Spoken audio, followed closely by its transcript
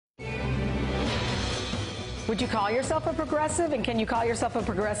Would you call yourself a progressive? And can you call yourself a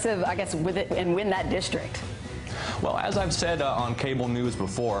progressive, I guess, with it and win that district? Well, as I've said on cable news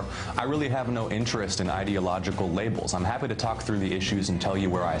before, I really have no interest in ideological labels. I'm happy to talk through the issues and tell you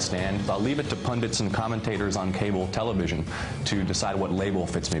where I stand. I'll leave it to pundits and commentators on cable television to decide what label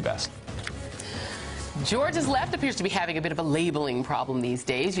fits me best. Georgia's left appears to be having a bit of a labeling problem these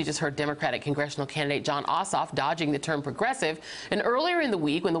days. You just heard Democratic congressional candidate Jon Ossoff dodging the term progressive. And earlier in the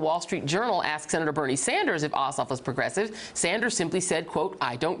week, when the Wall Street Journal asked Senator Bernie Sanders if Ossoff was progressive, Sanders simply said, quote,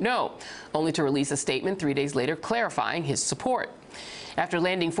 "I don't know," only to release a statement 3 days later clarifying his support. After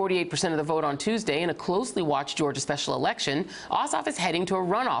landing 48% of the vote on Tuesday in a closely watched Georgia special election, Ossoff is heading to a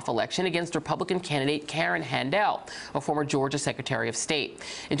runoff election against Republican candidate Karen Handel, a former Georgia Secretary of State.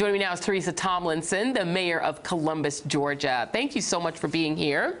 And joining me now is Terea Tomlinson, the mayor of Columbus, Georgia. Thank you so much for being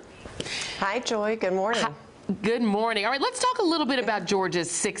here. Hi, Joy. Good morning. Good morning. All right, let's talk a little bit about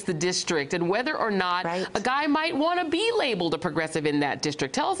Georgia's 6th district and whether or not a guy might want to be labeled a progressive in that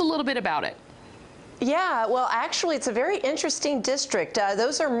district. Tell us a little bit about it. Yeah, well, actually, it's a very interesting district.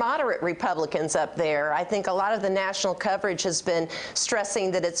 Those are moderate Republicans up there. I think a lot of the national coverage has been stressing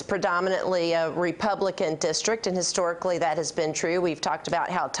that it's predominantly a Republican district, and historically that has been true. We've talked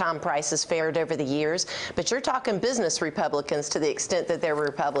about how Tom Price has fared over the years, but you're talking business Republicans to the extent that they're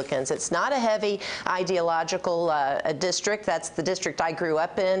Republicans. It's not a heavy ideological district. That's the district I grew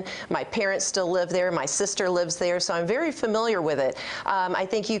up in. My parents still live there. My sister lives there, so I'm very familiar with it. I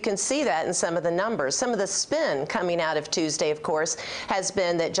think you can see that in some of the numbers. Some of the spin coming out of Tuesday, of course, has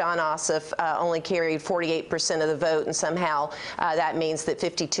been that Jon Ossoff only carried 48% of the vote, and somehow that means that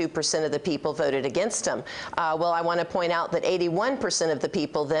 52% of the people voted against him. Well, I want to point out that 81% of the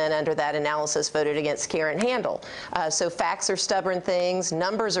people then under that analysis voted against Karen Handel. So facts are stubborn things,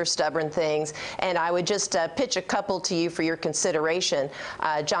 numbers are stubborn things, and I would just pitch a couple to you for your consideration.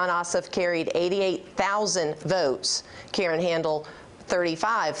 Jon Ossoff carried 88,000 votes. Karen Handel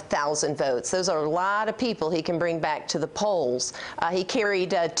 35,000 votes. Those are a lot of people he can bring back to the polls. He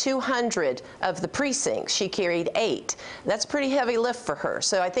carried 200 of the precincts. She carried 8. That's a pretty heavy lift for her.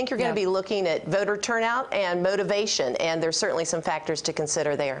 So I think you're going to be looking at voter turnout and motivation, and there's certainly some factors to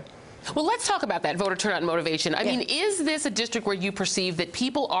consider there. Well, let's talk about that, voter turnout and motivation. I mean, is this a district where you perceive that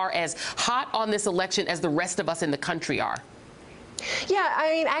people are as hot on this election as the rest of us in the country are? Yeah,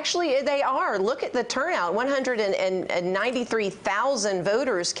 I mean, actually, they are. Look at the turnout. 193,000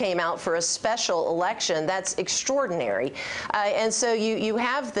 voters came out for a special election. That's extraordinary. And so you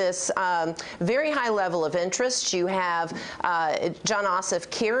have this very high level of interest. You have Jon Ossoff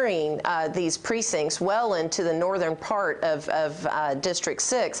carrying these precincts well into the northern part of District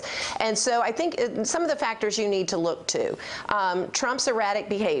 6. And so I think some of the factors you need to look to. Trump's erratic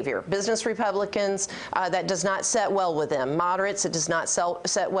behavior. Business Republicans, that does not set well with them. Moderates, it does not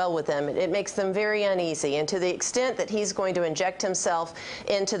set well with them. It makes them very uneasy. And to the extent that he's going to inject himself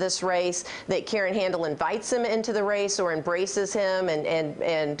into this race, that Karen Handel invites him into the race or embraces him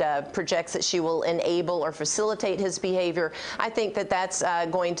and projects that she will enable or facilitate his behavior, I think that that's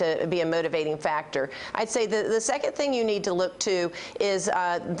going to be a motivating factor. I'd say the second thing you need to look to is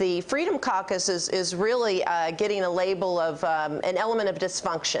the Freedom Caucus is really getting a label of an element of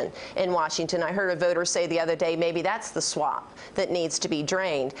dysfunction in Washington. I heard a voter say the other day, maybe that's the swamp that needs to be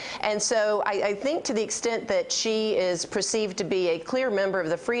drained. And so I think to the extent that she is perceived to be a clear member of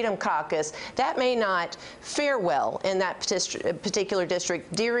the Freedom Caucus, that may not fare well in that particular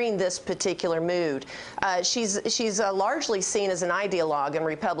district during this particular mood. She's largely seen as an ideologue in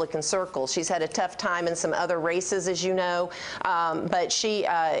Republican circles. She's had a tough time in some other races, as you know, but she,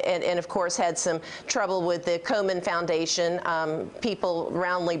 and of course, had some trouble with the Komen Foundation. People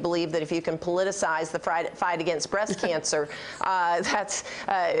roundly believe that if you can politicize the fight against breast cancer, that's,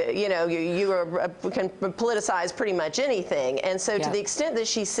 you know, you can politicize pretty much anything. And so to the extent that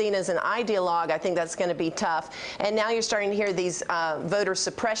she's seen as an ideologue, I think that's going to be tough. And now you're starting to hear these voter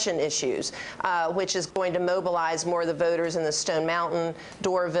suppression issues, which is going to mobilize more of the voters in the Stone Mountain,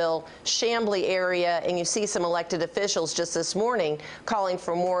 Doraville, Chamblee area. And you see some elected officials just this morning calling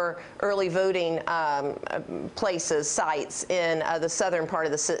for more early voting places, sites in the southern part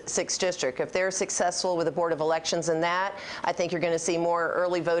of the 6th District. If they're successful with the Board of Elections in that, I think you're going to see more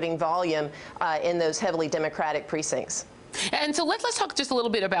early voting volume in those heavily Democratic precincts. And so let's talk just a little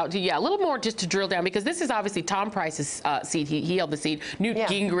bit about, a little more just to drill down, because this is obviously Tom Price's seat. He held the seat. Newt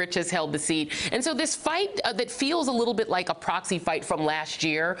Gingrich has held the seat. And so this fight that feels a little bit like a proxy fight from last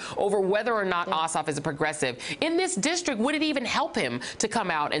year over whether or not Ossoff is a progressive. In this district, would it even help him to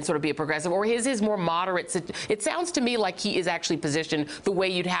come out and sort of be a progressive? Or is his more moderate? It sounds to me like he is actually positioned the way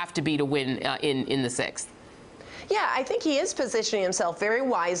you'd have to be to win in the 6th. Yeah, I think he is positioning himself very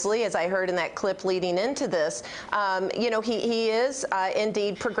wisely, as I heard in that clip leading into this. You know, he is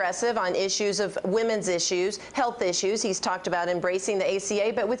indeed progressive on issues of women's issues, health issues. He's talked about embracing the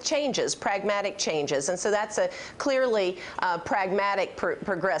ACA, but with changes, pragmatic changes. And so that's a clearly pragmatic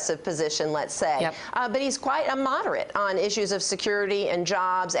progressive position, let's say. Yep. But he's quite a moderate on issues of security and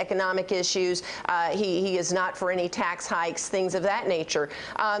jobs, economic issues. He is not for any tax hikes, things of that nature.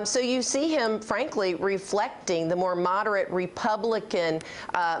 So you see him, frankly, reflecting the more moderate Republican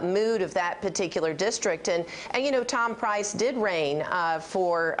mood of that particular district. And you know, Tom Price did reign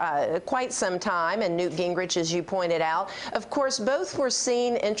for quite some time, and Newt Gingrich, as you pointed out. Of course, both were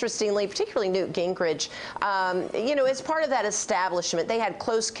seen, interestingly, particularly Newt Gingrich, you know, as part of that establishment. They had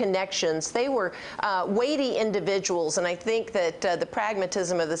close connections. They were weighty individuals, and I think that the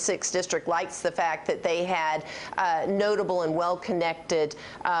pragmatism of the 6th District likes the fact that they had notable and well-connected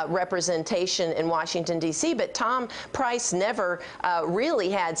representation in Washington, D.C., but Tom Price never really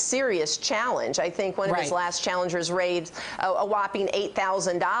had serious challenge. I think one of his last challengers raised a whopping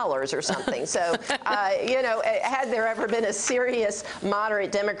 $8,000 or something. So, you know, had there ever been a serious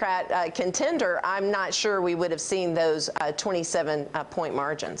moderate Democrat contender, I'm not sure we would have seen those 27-point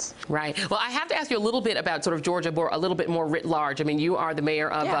margins. Right. Well, I have to ask you a little bit about sort of Georgia, a little bit more writ large. I mean, you are the mayor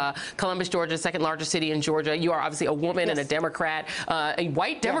of Columbus, Georgia, second largest city in Georgia. You are obviously a woman and a Democrat, a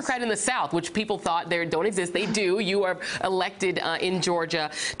white Democrat in the South, which people thought there don't exist. They do. You are elected in Georgia.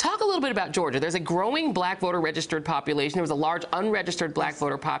 Talk a little bit about Georgia. There's a growing black voter registered population. There was a large unregistered black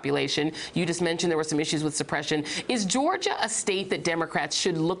voter population. You just mentioned there were some issues with suppression. Is Georgia a state that Democrats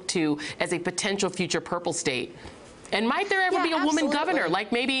should look to as a potential future purple state? And might there ever be a woman governor,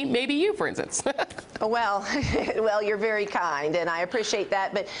 like maybe you, for instance? Well, well, you're very kind, and I appreciate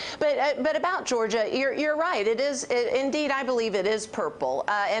that. But about Georgia, you're right. It is indeed. I believe it is purple,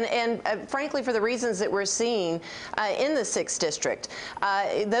 and frankly, for the reasons that we're seeing in the 6th District,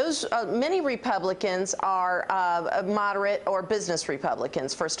 those many Republicans are moderate or business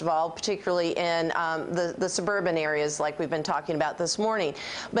Republicans. First of all, particularly in the suburban areas, like we've been talking about this morning.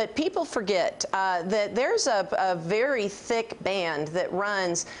 But people forget that there's a very thick band that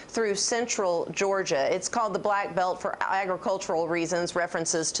runs through central Georgia. It's called the Black Belt for agricultural reasons,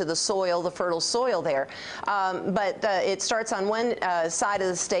 references to the soil, the fertile soil there. But it starts on one side of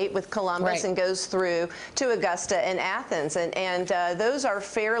the state with Columbus and goes through to Augusta and Athens. And those are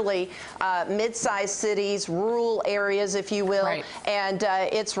fairly mid-sized cities, rural areas, if you will. And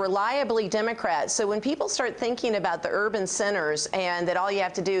it's reliably Democrat. So when people start thinking about the urban centers and that all you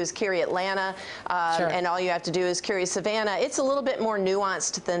have to do is carry Atlanta and all you have to do is carry Savannah, it's a little bit more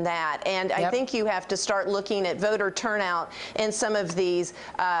nuanced than that. And I think you have to start looking at voter turnout in some of these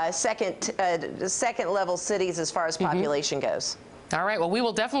second level cities as far as population goes. All right. Well, we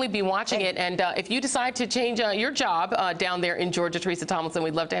will definitely be watching it. And if you decide to change your job down there in Georgia, Terea Tomlinson,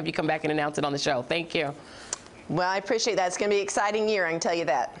 we'd love to have you come back and announce it on the show. Thank you. Well, I appreciate that. It's going to be an exciting year, I can tell you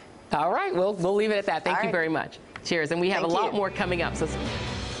that. All right. We'll leave it at that. Thank you very much. Cheers. And we have a lot more coming up. So.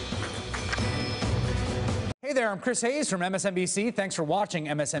 Hey there, I'm Chris Hayes from MSNBC. Thanks for watching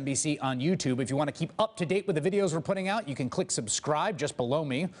MSNBC on YouTube. If you want to keep up to date with the videos we're putting out, you can click subscribe just below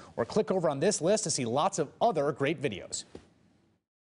me or click over on this list to see lots of other great videos.